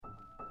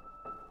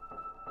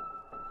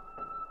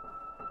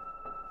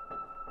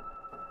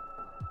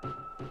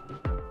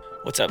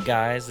What's up,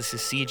 guys? This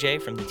is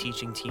CJ from the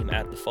teaching team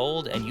at The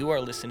Fold, and you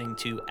are listening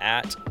to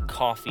At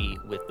Coffee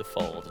with The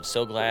Fold. I'm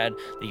so glad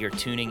that you're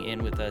tuning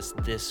in with us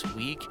this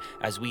week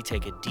as we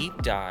take a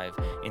deep dive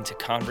into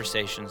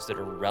conversations that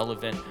are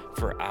relevant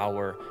for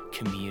our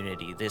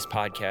community. This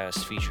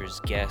podcast features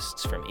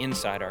guests from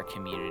inside our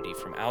community,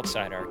 from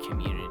outside our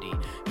community,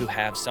 who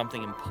have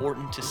something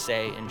important to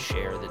say and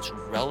share that's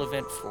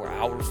relevant for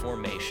our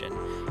formation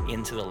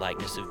into the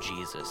likeness of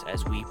Jesus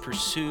as we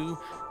pursue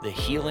the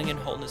healing and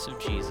wholeness of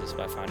Jesus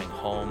by finding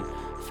home,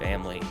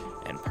 family,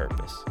 and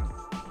purpose.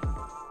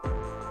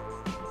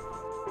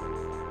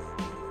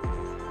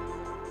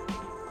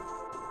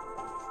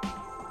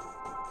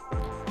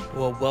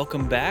 Well,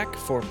 welcome back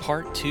for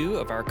part 2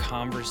 of our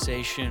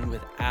conversation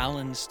with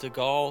Rev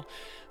Stegall.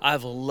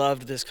 I've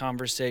loved this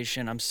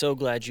conversation. I'm so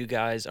glad you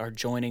guys are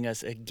joining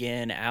us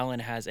again.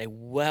 Alan has a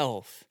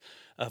wealth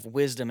of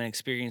wisdom and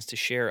experience to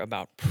share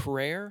about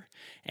prayer,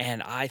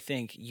 and I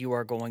think you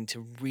are going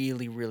to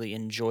really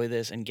enjoy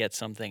this and get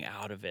something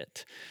out of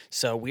it.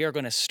 So we are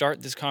going to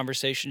start this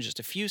conversation just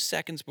a few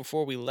seconds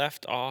before we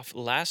left off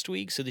last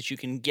week so that you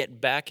can get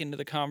back into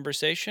the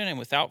conversation. And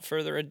without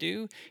further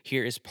ado,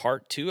 here is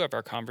part 2 of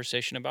our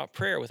conversation about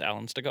prayer with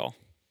Rev Stegall.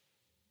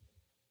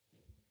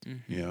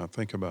 Yeah, I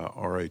think about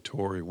R.A.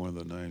 Torrey, one of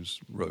the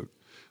names, wrote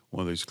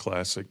one of these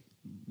classic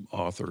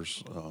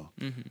authors.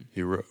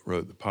 He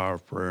wrote The Power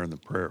of Prayer and The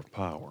Prayer of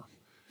Power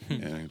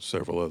and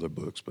several other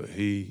books, but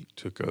he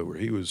took over.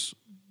 He was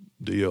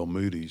D.L.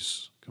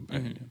 Moody's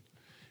companion,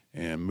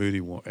 and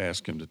Moody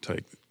asked him to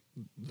take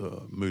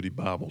the Moody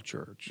Bible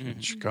Church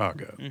in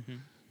Chicago.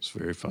 It's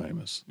very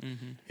famous.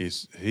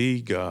 He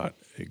got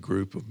a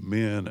group of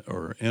men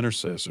or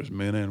intercessors,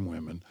 men and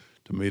women,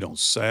 to meet on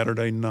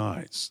Saturday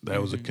nights.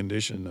 That was a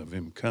condition of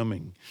him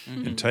coming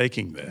and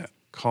taking that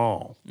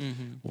call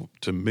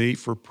to meet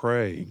for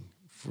praying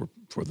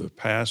for the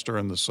pastor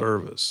and the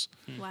service.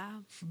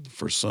 Wow.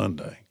 For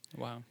Sunday.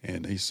 Wow.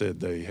 And he said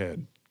they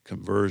had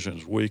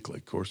conversions weekly.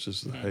 Of course,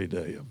 this is the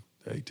heyday of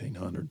the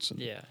 1800s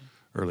and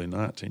early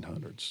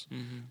 1900s.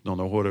 Don't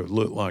know what it would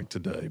look like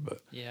today,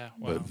 but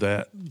but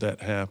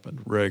that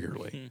happened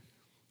regularly.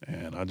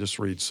 And I just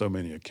read so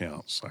many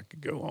accounts. I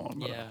could go on.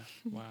 But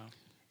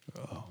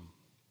Wow.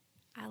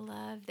 I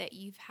love that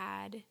you've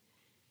had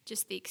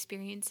just the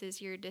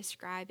experiences you're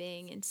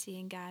describing and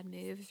seeing God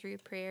move through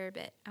prayer,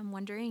 but I'm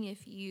wondering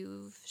if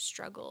you've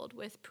struggled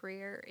with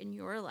prayer in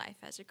your life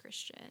as a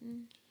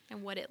Christian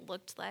and what it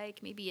looked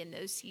like maybe in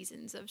those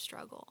seasons of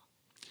struggle.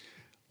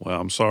 Well,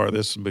 I'm sorry,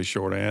 this will be a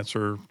short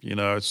answer. You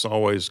know, it's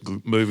always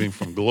moving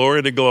from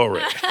glory to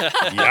glory.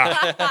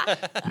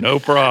 No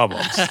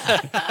problems.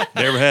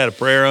 Never had a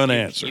prayer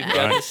unanswered, You right?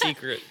 got the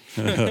secret.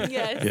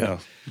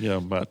 Yes. Yeah,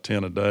 about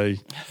 10 a day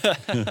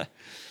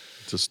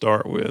to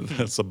start with.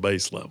 That's a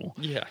base level.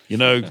 Yeah. You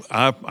know,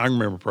 I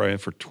remember praying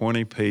for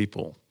 20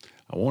 people.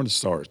 I wanted to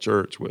start a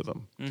church with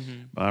them.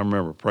 I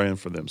remember praying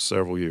for them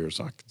several years.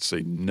 I could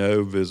see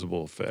no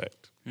visible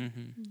effect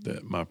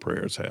that my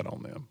prayers had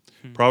on them.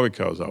 Probably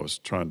because I was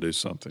trying to do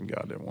something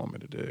God didn't want me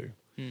to do,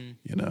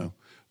 you know.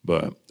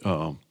 But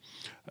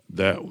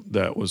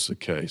that was the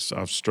case.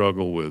 I've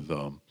struggled with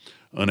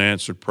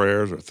unanswered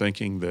prayers or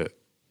thinking that,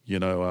 you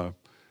know, I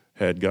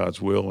had God's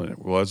will and it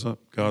wasn't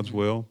God's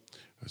will.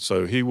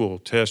 So he will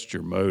test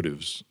your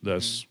motives.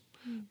 That's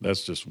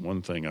just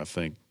one thing I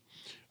think.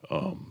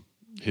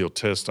 He'll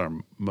test our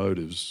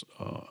motives.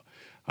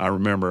 I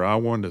remember I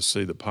wanted to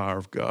see the power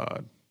of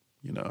God.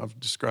 You know, I've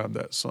described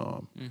that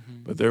some.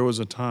 But there was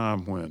a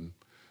time when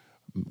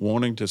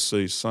wanting to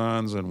see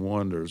signs and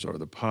wonders or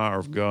the power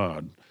of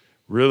God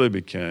really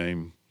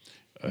became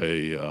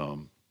a,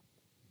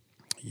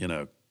 you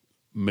know,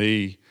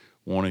 me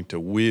wanting to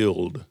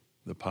wield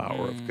the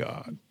power of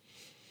God.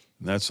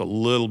 And that's a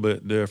little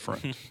bit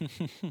different.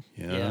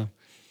 You know?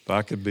 If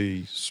I could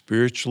be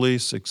spiritually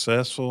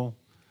successful,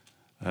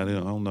 I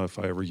don't know if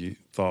I ever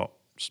thought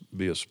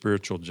be a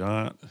spiritual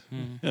giant,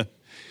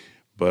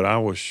 but I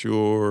was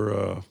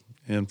sure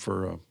in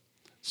for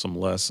some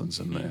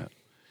lessons in that.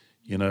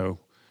 You know,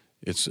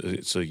 it's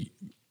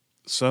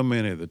so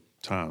many of the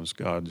times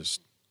God's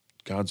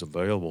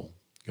available.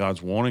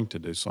 God's wanting to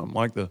do something,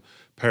 like the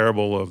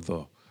parable of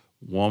the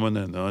woman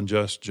and the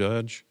unjust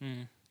judge.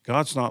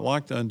 God's not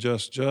like the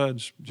unjust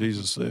judge,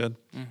 Jesus said.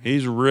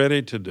 He's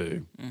ready to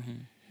do.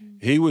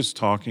 He was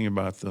talking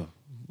about the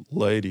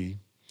lady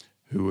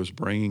who was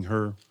bringing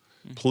her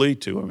plea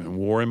to him and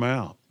wore him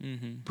out,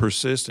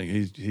 persisting.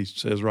 He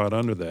says right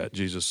under that,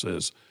 Jesus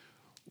says,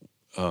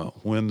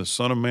 when the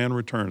Son of Man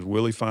returns,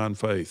 will he find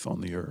faith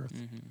on the earth?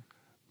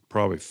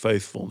 Probably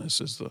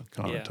faithfulness is the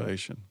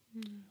connotation.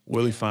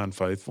 Will he find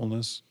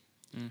faithfulness?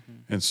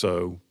 And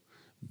so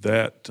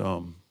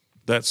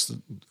that's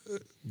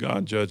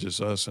God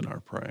judges us in our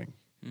praying.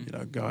 You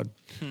know, God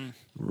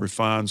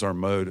refines our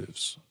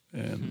motives,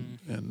 and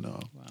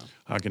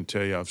I can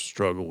tell you I've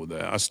struggled with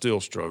that. I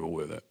still struggle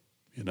with it.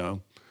 You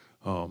know,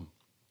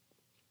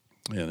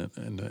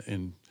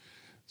 and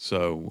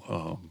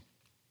so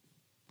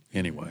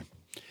anyway.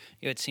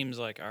 It seems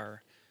like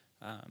our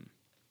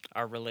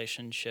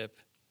relationship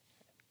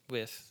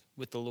with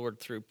with the Lord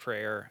through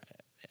prayer,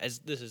 as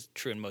this is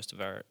true in most of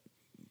our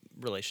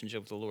relationship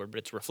with the Lord, but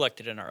it's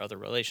reflected in our other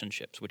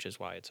relationships, which is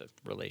why it's a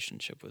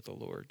relationship with the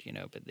Lord,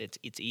 But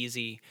it's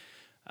easy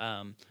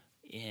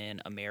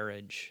in a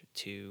marriage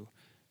to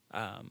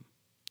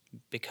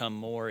become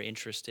more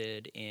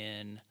interested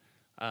in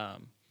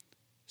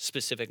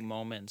specific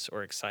moments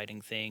or exciting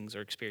things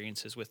or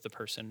experiences with the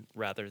person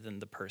rather than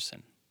the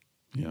person.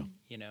 Yeah.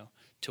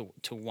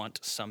 To want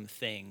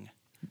something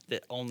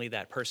that only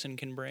that person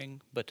can bring,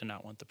 but to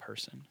not want the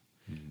person.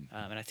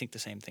 And I think the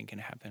same thing can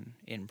happen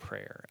in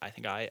prayer. I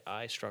think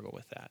I struggle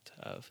with that,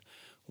 of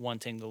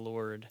wanting the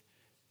Lord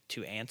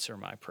to answer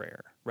my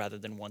prayer rather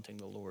than wanting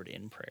the Lord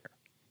in prayer.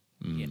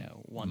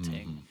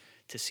 Wanting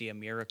to see a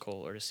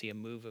miracle or to see a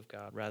move of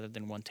God rather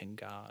than wanting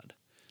God.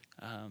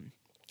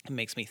 It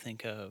makes me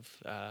think of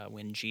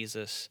when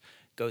Jesus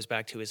goes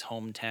back to his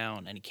hometown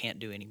and he can't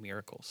do any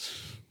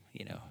miracles.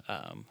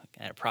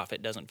 And a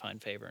prophet doesn't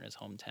find favor in his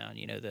hometown.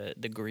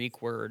 The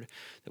Greek word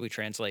that we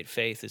translate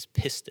faith is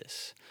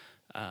pistis,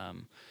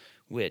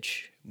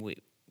 which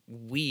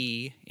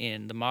we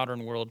in the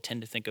modern world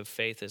tend to think of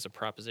faith as a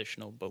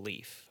propositional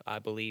belief. I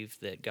believe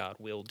that God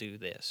will do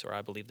this, or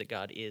I believe that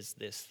God is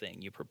this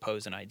thing. You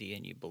propose an idea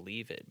and you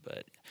believe it,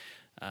 but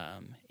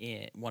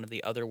one of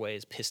the other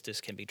ways pistis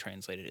can be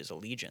translated is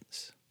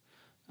allegiance.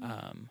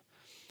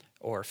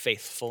 Or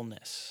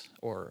faithfulness,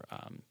 or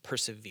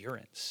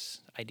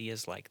perseverance,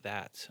 ideas like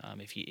that.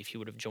 If you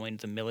would have joined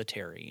the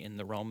military in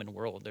the Roman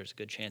world, there's a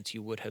good chance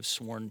you would have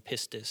sworn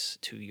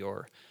pistis to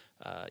your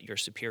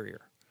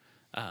superior,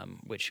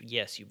 which,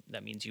 yes,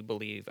 that means you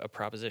believe a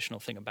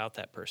propositional thing about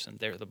that person.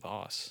 They're the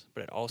boss,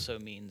 but it also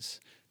means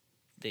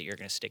that you're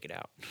going to stick it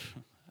out.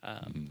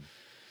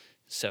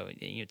 So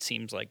it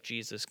seems like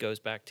Jesus goes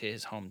back to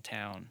his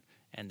hometown,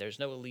 and there's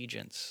no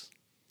allegiance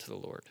to the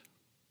Lord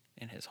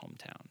in his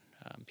hometown.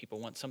 People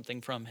want something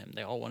from him.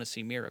 They all want to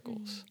see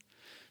miracles,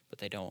 but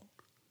they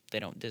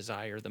don't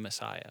desire the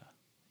Messiah.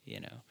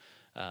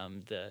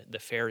 The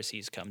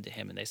Pharisees come to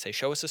him and they say,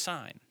 "Show us a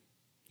sign."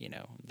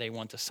 They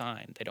want a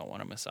sign. They don't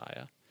want a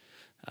Messiah.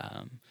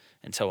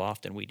 And so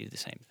often we do the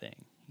same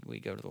thing. We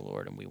go to the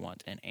Lord and we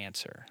want an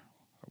answer,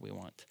 or we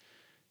want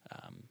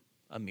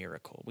a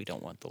miracle. We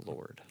don't want the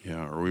Lord.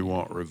 Yeah, or we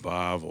want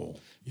revival,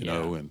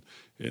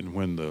 and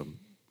when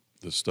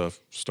the stuff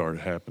started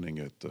happening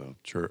at the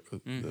church,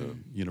 the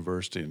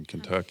university in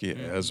Kentucky,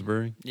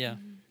 Asbury,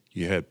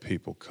 you had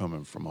people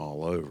coming from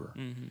all over,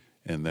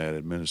 and that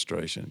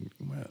administration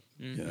went,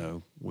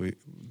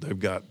 they've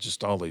got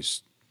just all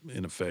these,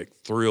 in effect,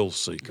 thrill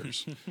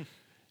seekers,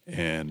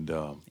 and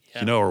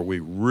are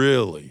we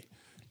really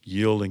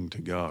yielding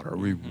to God? Are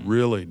we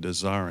really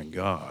desiring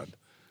God?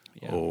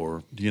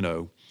 Or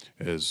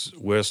as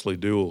Wesley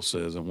Duell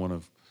says in one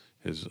of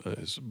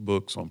his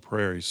books on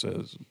prayer, he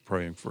says,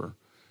 praying for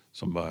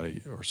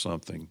somebody or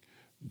something,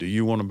 do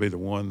you want to be the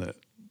one that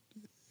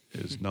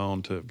is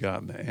known to have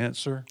gotten the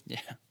answer? Yeah.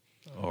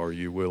 Or are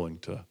you willing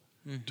to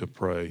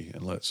pray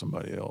and let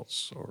somebody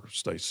else, or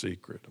stay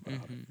secret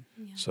about it?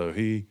 Yeah. So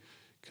he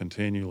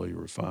continually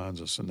refines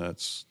us, and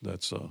that's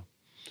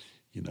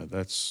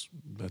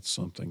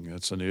something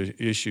that's an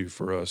issue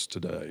for us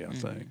today, I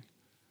think.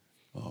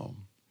 One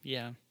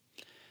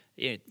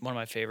of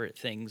my favorite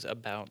things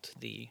about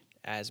the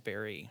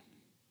Asbury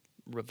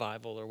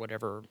revival, or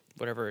whatever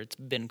it's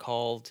been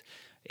called,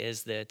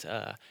 is that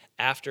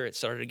after it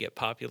started to get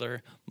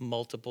popular,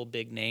 multiple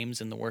big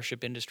names in the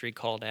worship industry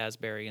called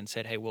Asbury and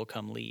said, "Hey, we'll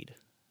come lead."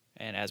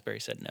 And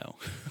Asbury said no,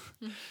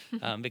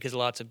 because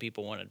lots of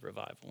people wanted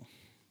revival.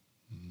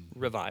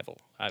 Revival.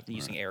 I'm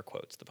using air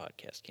quotes. The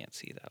podcast can't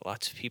see that.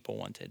 Lots of people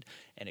wanted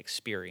an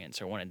experience,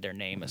 or wanted their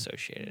name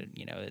associated.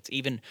 It's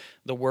even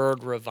the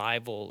word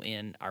revival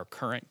in our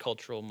current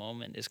cultural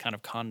moment is kind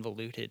of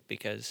convoluted,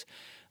 because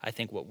I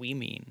think what we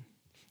mean,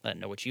 I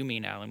know what you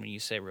mean, Alan, when you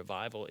say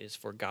revival, is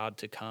for God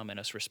to come and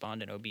us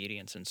respond in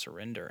obedience and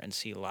surrender and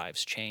see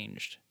lives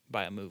changed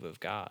by a move of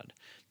God.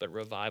 But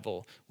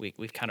revival,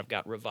 we've kind of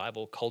got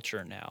revival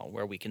culture now,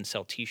 where we can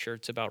sell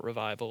T-shirts about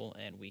revival,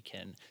 and we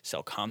can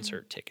sell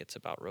concert tickets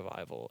about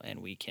revival, and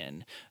we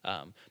can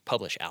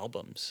publish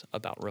albums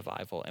about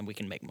revival, and we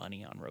can make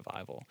money on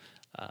revival.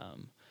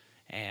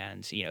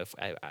 And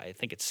I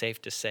think it's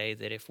safe to say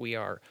that if we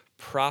are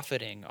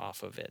profiting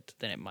off of it,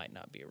 then it might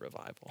not be a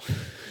revival.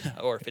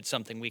 Or if it's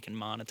something we can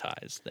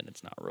monetize, then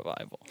it's not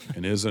revival.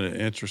 And isn't it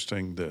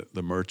interesting that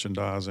the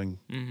merchandising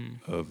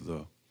of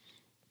the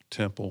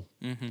temple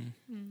in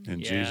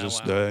Jesus'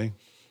 day,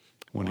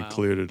 when he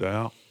cleared it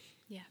out,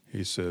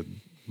 he said,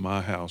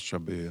 "My house shall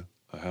be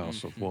a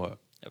house of what?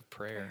 Of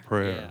prayer.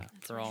 Prayer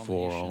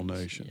for all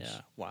nations.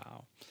 Yeah,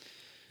 wow.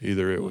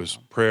 Either it was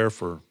prayer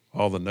for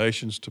all the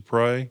nations to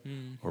pray,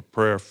 or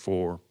prayer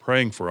for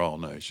praying for all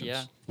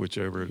nations,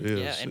 whichever it is.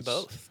 Yeah, and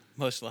both,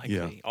 most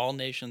likely. All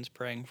nations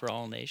praying for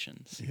all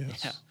nations.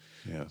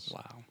 Yes.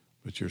 Wow.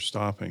 But you're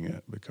stopping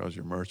it because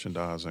you're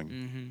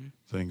merchandising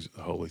things,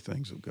 the holy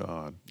things of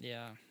God.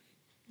 Yeah.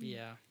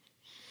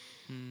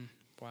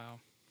 Wow.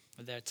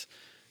 That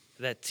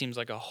seems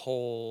like a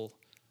whole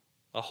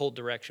a whole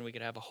direction. We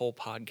could have a whole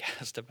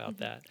podcast about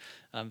that,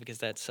 because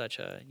that's such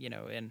a,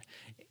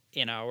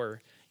 in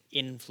our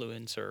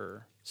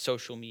influencer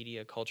social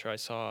media culture. I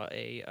saw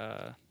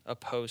a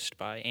post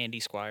by Andy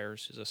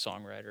Squires, who's a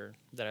songwriter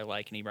that I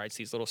like, and he writes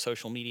these little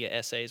social media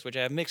essays, which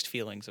I have mixed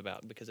feelings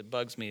about, because it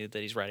bugs me that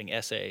he's writing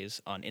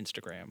essays on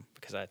Instagram,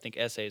 because I think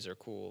essays are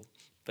cool,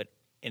 but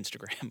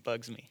Instagram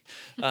bugs me.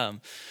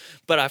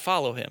 But I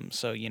follow him,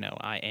 so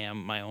I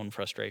am my own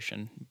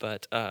frustration.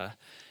 But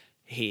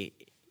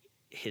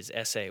his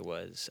essay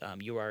was,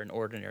 "You are an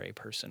ordinary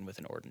person with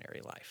an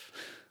ordinary life."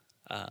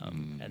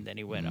 And then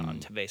he went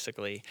on to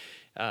basically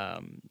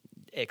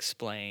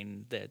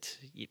explain that,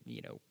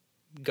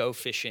 go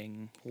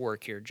fishing,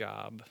 work your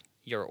job.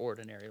 Your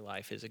ordinary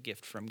life is a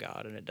gift from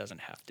God, and it doesn't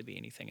have to be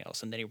anything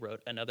else. And then he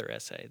wrote another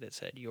essay that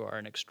said, "You are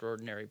an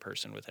extraordinary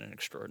person with an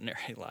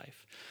extraordinary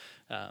life,"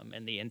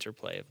 and the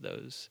interplay of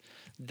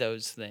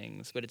those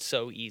things. But it's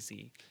so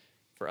easy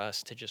for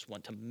us to just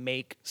want to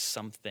make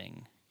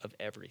something of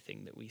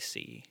everything that we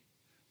see,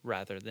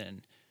 rather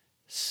than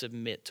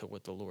submit to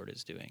what the Lord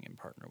is doing and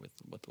partner with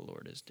what the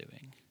Lord is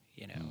doing,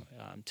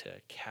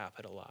 to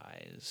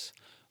capitalize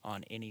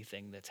on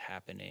anything that's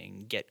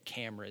happening, get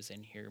cameras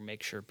in here,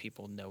 make sure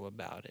people know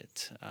about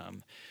it.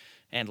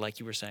 And like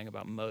you were saying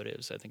about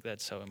motives, I think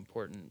that's so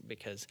important,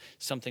 because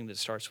something that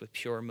starts with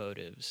pure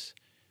motives,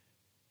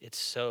 it's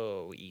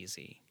so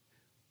easy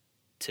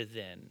to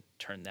then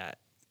turn that,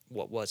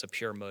 what was a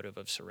pure motive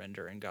of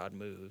surrender and God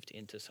moved,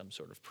 into some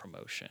sort of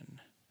promotion,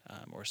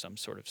 or some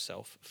sort of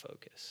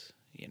self-focus,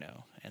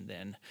 and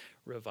then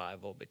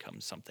revival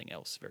becomes something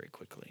else very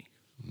quickly.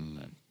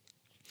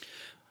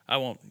 I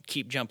won't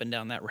keep jumping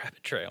down that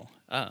rabbit trail.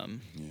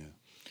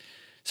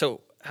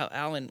 So,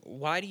 Alan,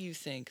 why do you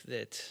think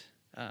that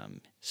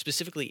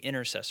specifically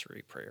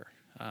intercessory prayer?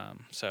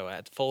 So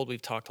at Fold,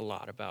 we've talked a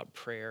lot about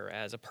prayer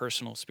as a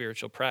personal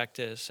spiritual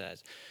practice,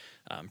 as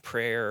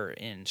prayer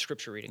in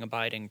scripture reading,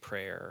 abiding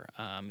prayer,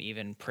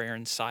 even prayer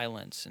in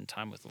silence and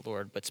time with the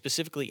Lord, but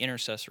specifically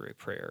intercessory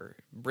prayer,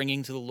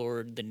 bringing to the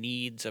Lord the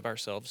needs of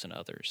ourselves and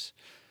others.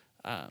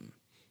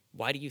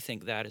 Why do you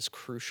think that is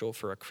crucial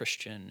for a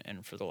Christian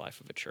and for the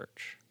life of a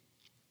church?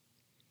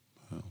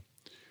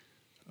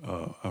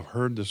 I've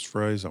heard this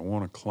phrase. I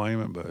want to claim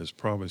it, but it's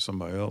probably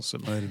somebody else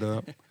that made it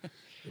up.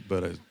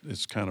 But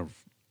it's kind of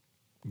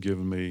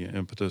given me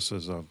impetus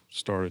as I've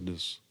started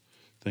this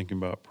thinking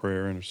about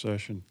prayer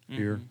intercession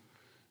here,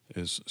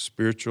 is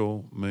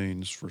spiritual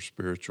means for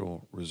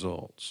spiritual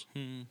results.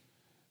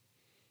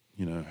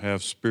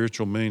 Have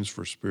spiritual means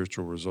for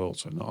spiritual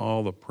results. And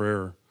all the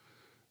prayer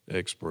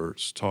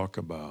experts talk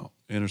about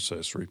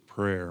intercessory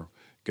prayer,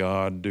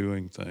 God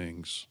doing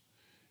things.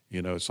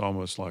 It's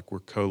almost like we're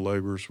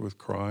co-laborers with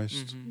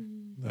Christ,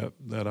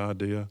 that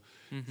idea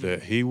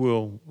that he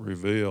will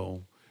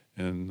reveal.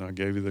 And I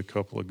gave you the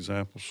couple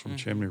examples from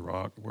Chimney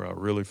Rock where I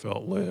really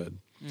felt led.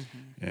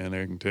 And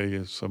I can tell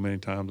you so many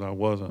times I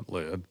wasn't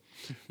led.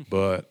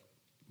 But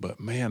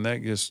man,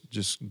 that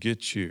just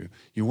gets you.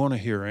 You want to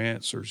hear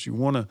answers. You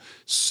want to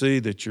see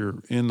that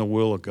you're in the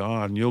will of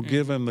God, and you'll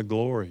give him the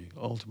glory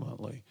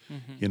ultimately.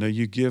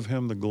 You give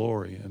him the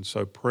glory. And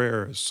so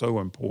prayer is so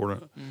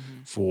important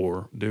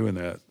for doing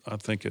that. I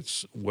think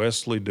it's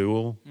Wesley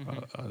Duell.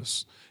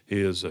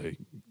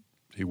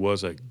 He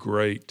was a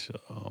great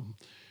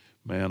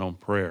man on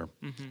prayer.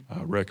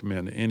 I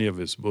recommend any of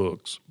his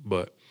books.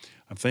 But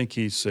I think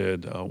he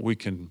said we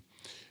can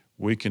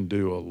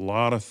do a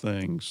lot of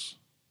things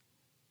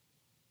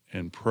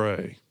and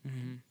pray,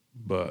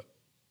 but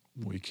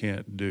we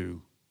can't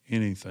do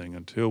anything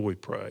until we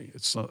pray.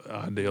 It's an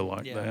idea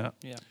like that.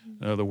 Yeah.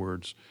 In other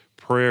words,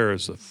 prayer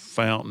is the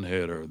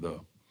fountainhead, or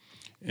the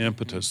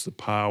impetus, the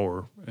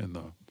power, and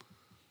the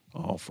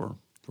offer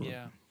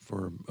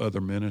for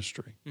other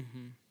ministry.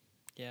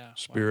 Yeah.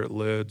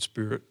 Spirit-led,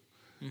 Spirit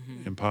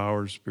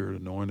empowered,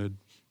 Spirit anointed.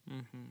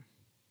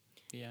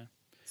 Yeah.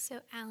 So,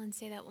 Alan,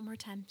 say that one more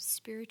time.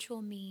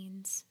 Spiritual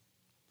means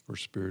For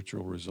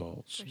spiritual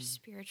results. for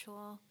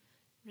spiritual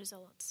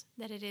results.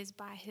 That it is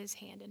by his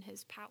hand and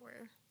his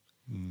power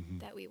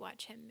that we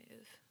watch him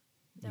move.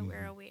 That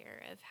we're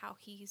aware of how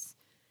he's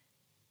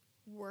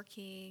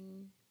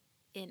working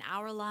in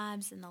our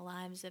lives, in the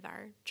lives of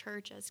our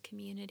church as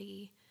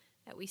community.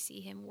 That we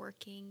see him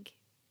working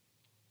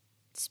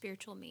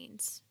spiritual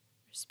means,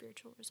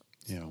 spiritual results.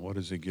 Yeah, what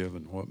is he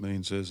given? What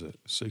means is it?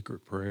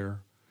 Secret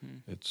prayer.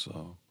 It's,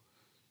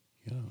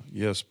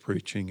 yes,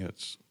 preaching,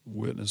 it's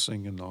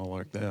witnessing and all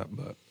like that,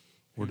 but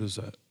where does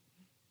that,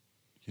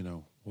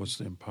 what's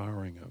the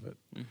empowering of it?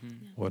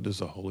 What does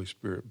the Holy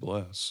Spirit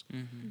bless?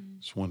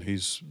 It's when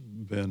he's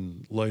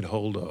been laid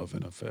hold of,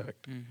 in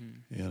effect,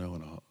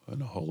 in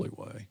a holy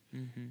way.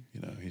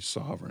 He's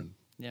sovereign.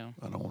 Yeah.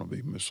 I don't want to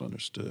be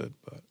misunderstood,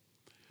 but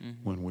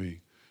when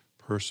we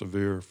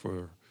persevere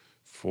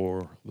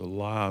for the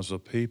lives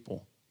of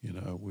people,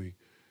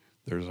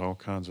 there's all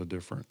kinds of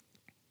different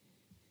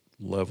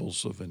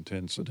levels of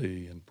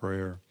intensity in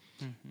prayer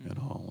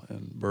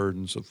and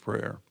burdens of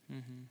prayer.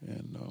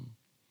 And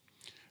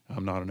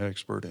I'm not an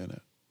expert in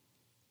it,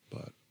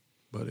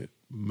 but it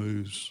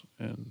moves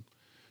and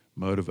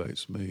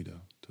motivates me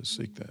to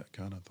seek that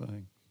kind of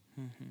thing.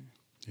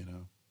 You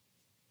know.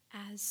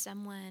 As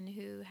someone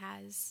who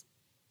has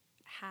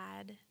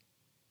had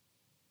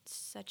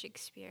such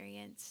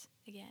experience,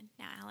 again,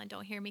 now Alan,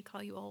 don't hear me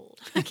call you old.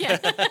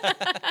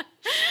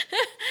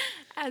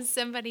 As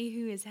somebody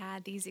who has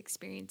had these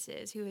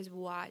experiences, who has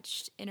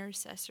watched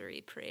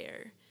intercessory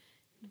prayer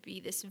be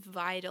this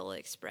vital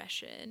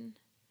expression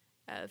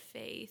of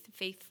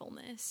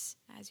faithfulness,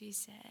 as you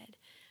said,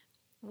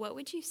 what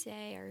would you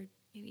say are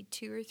maybe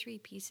 2 or 3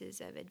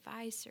 pieces of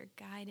advice or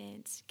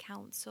guidance,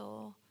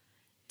 counsel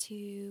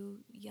to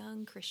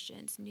young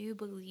Christians, new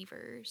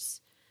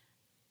believers,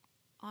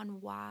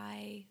 on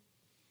why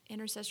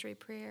intercessory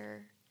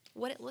prayer,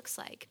 what it looks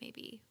like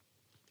maybe,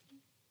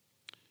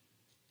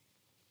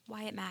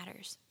 why it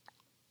matters?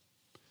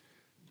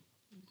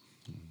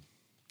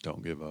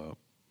 Don't give up.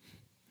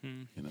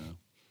 You know,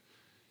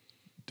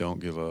 don't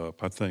give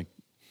up. I think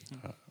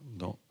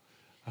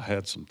I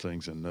had some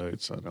things in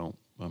notes. I'm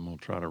gonna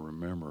try to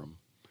remember them.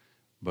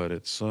 But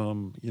it's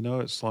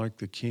it's like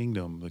the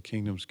kingdom. The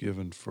kingdom's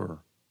given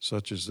for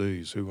such as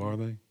these. Who are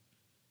they?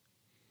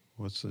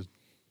 What's the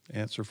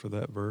answer for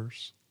that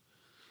verse?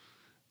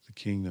 The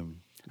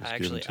kingdom is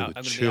given to I'm the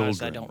gonna children. be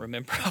honest, I don't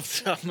remember off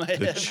the top of my head.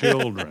 The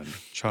children,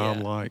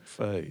 childlike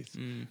faith,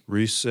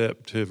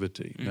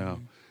 receptivity. Now,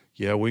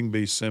 we can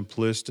be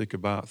simplistic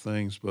about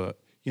things, but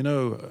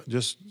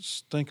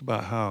just think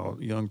about how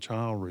a young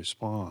child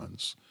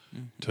responds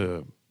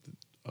to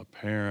a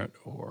parent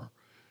or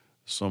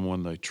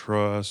someone they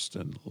trust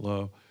and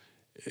love.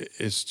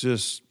 It's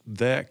just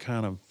that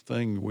kind of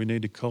thing we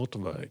need to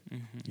cultivate.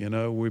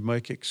 We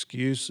make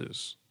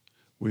excuses.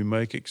 We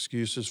make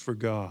excuses for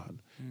God.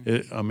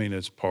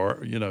 It's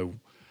part,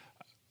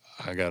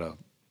 I got a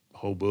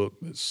whole book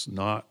that's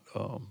not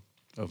of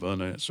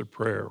unanswered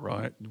prayer,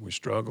 right? We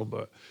struggle,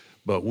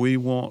 but we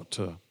want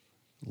to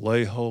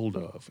lay hold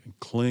of and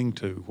cling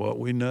to what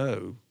we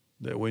know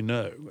that we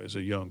know as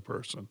a young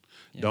person.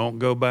 Yeah. Don't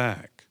go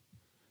back.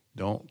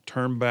 Don't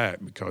turn back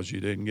because you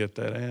didn't get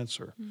that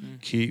answer.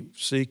 Keep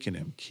seeking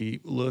him.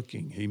 Keep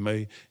looking. He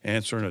may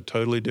answer in a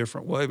totally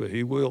different way, but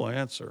he will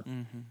answer,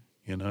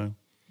 Yeah,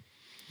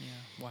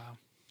 wow.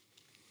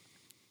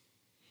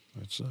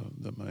 That's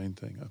the main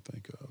thing I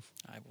think of.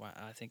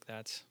 I think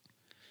that's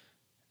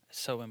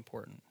so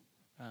important.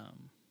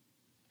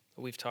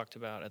 We've talked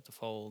about at the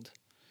Fold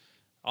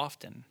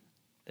often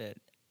that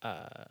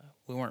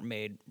we weren't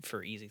made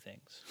for easy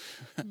things.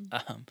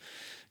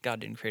 God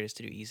didn't create us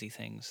to do easy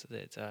things.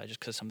 That just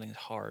because something's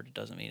hard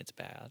doesn't mean it's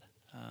bad.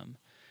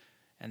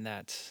 And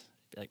that's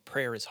like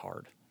prayer is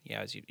hard.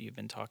 Yeah, as you've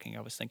been talking,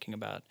 I was thinking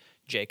about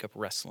Jacob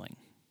wrestling,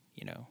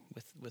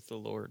 with the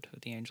Lord,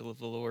 with the angel of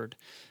the Lord,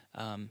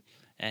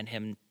 and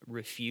him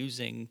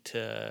refusing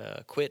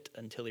to quit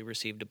until he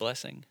received a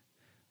blessing,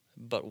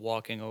 but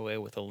walking away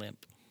with a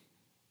limp.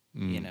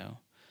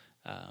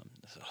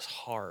 It's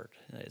hard.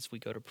 As we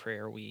go to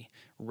prayer, we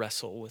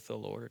wrestle with the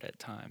Lord at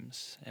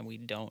times, and we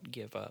don't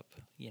give up.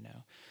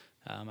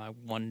 I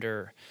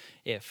wonder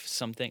if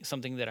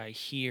something that I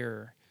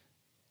hear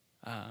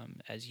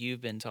as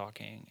you've been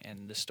talking,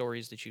 and the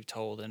stories that you've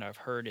told, and I've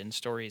heard in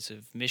stories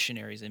of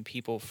missionaries and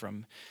people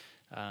from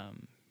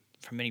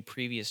many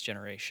previous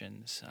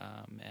generations,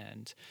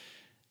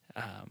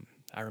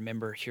 I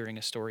remember hearing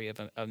a story of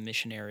a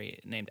missionary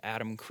named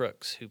Adam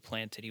Crooks who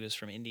he was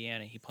from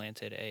Indiana. He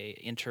planted a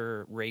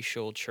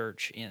interracial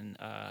church in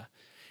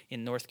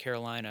North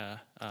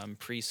Carolina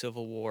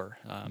pre-Civil War.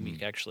 You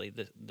can actually,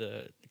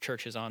 the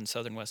church is on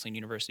Southern Wesleyan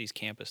University's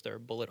campus. There are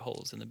bullet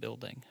holes in the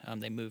building.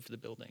 They moved the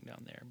building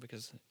down there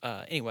because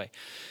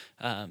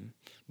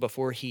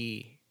before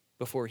he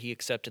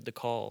accepted the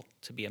call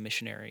to be a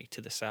missionary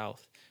to the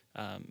South,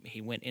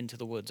 he went into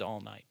the woods all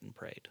night and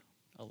prayed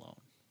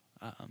alone.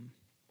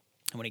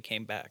 And when he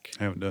came back,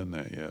 I haven't done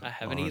that yet. I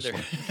haven't either.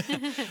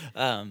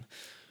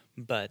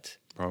 But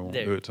probably won't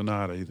do it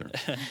tonight either.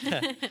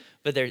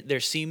 But there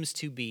seems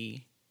to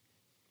be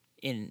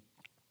in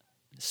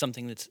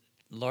something that's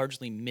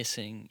largely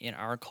missing in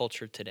our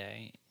culture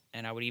today,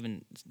 and I would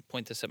even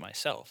point this at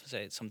myself,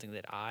 say it's something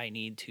that I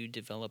need to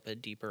develop a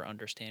deeper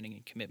understanding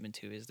and commitment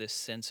to, is this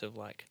sense of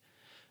like,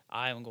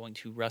 I am going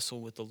to wrestle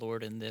with the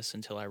Lord in this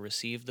until I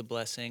receive the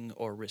blessing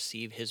or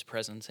receive his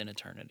presence in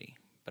eternity,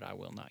 but I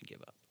will not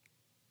give up.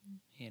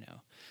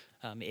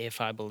 If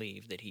I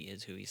believe that he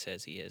is who he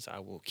says he is, I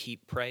will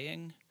keep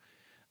praying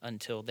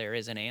until there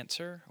is an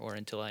answer, or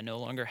until I no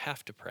longer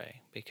have to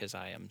pray because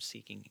I am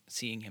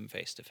seeing him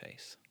face to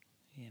face.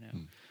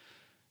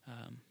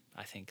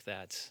 I think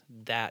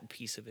that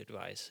piece of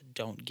advice,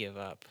 don't give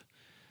up,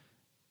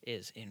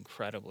 is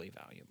incredibly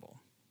valuable.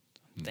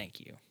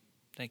 Thank you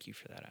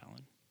for that,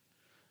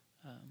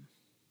 Alan.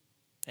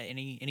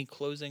 Any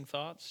closing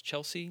thoughts,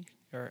 Chelsea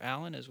or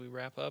Alan, as we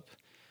wrap up?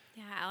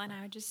 Yeah, Alan,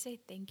 I would just say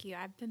thank you.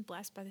 I've been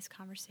blessed by this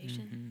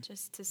conversation,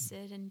 just to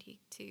sit and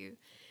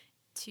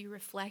to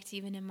reflect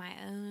even in my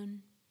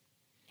own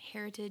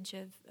heritage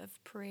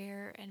of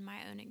prayer and my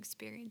own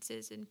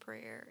experiences in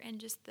prayer, and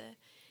just the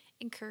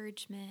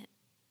encouragement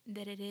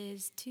that it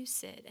is to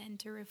sit and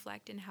to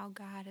reflect in how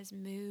God has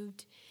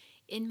moved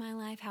in my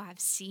life, how I've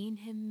seen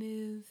him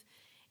move,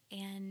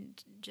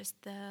 and just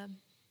the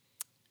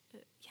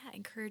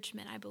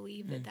encouragement I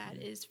believe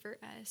that is for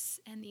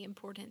us, and the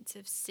importance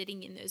of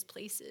sitting in those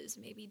places,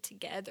 maybe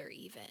together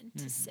even,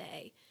 to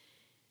say,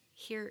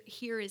 here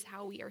is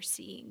how we are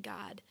seeing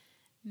God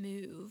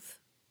move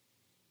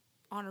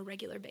on a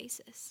regular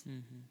basis,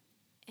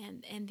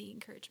 and the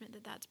encouragement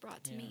that's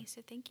brought to me.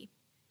 So thank you.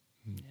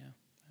 Yeah,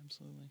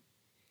 absolutely.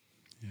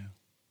 Yeah.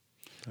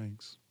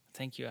 Thanks.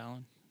 Thank you,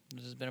 Alan.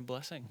 This has been a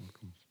blessing.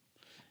 Welcome.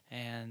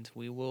 And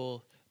we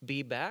will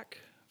be back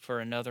for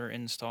another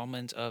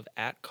installment of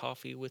At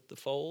Coffee with the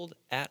Fold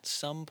at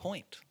some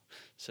point.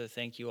 So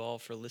thank you all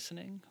for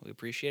listening. We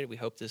appreciate it. We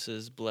hope this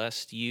has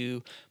blessed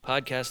you,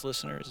 podcast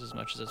listeners, as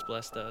much as it's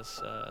blessed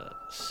us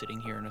sitting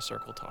here in a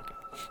circle talking.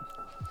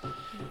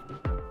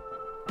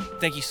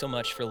 Thank you so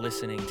much for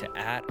listening to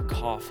At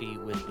Coffee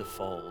with the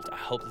Fold. I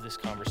hope that this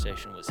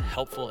conversation was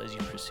helpful as you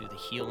pursue the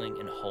healing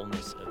and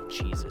wholeness of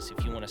Jesus.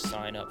 If you want to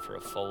sign up for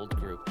a Fold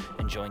group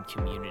and join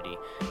community,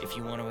 if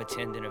you want to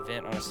attend an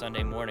event on a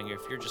Sunday morning, or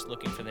if you're just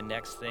looking for the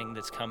next thing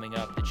that's coming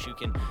up that you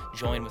can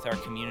join with our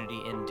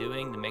community in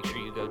doing, then make sure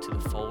you go to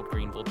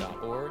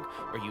thefoldgreenville.org,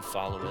 or you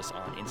follow us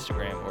on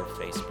Instagram or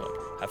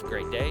Facebook. Have a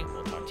great day.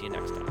 We'll talk to you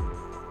next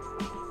time.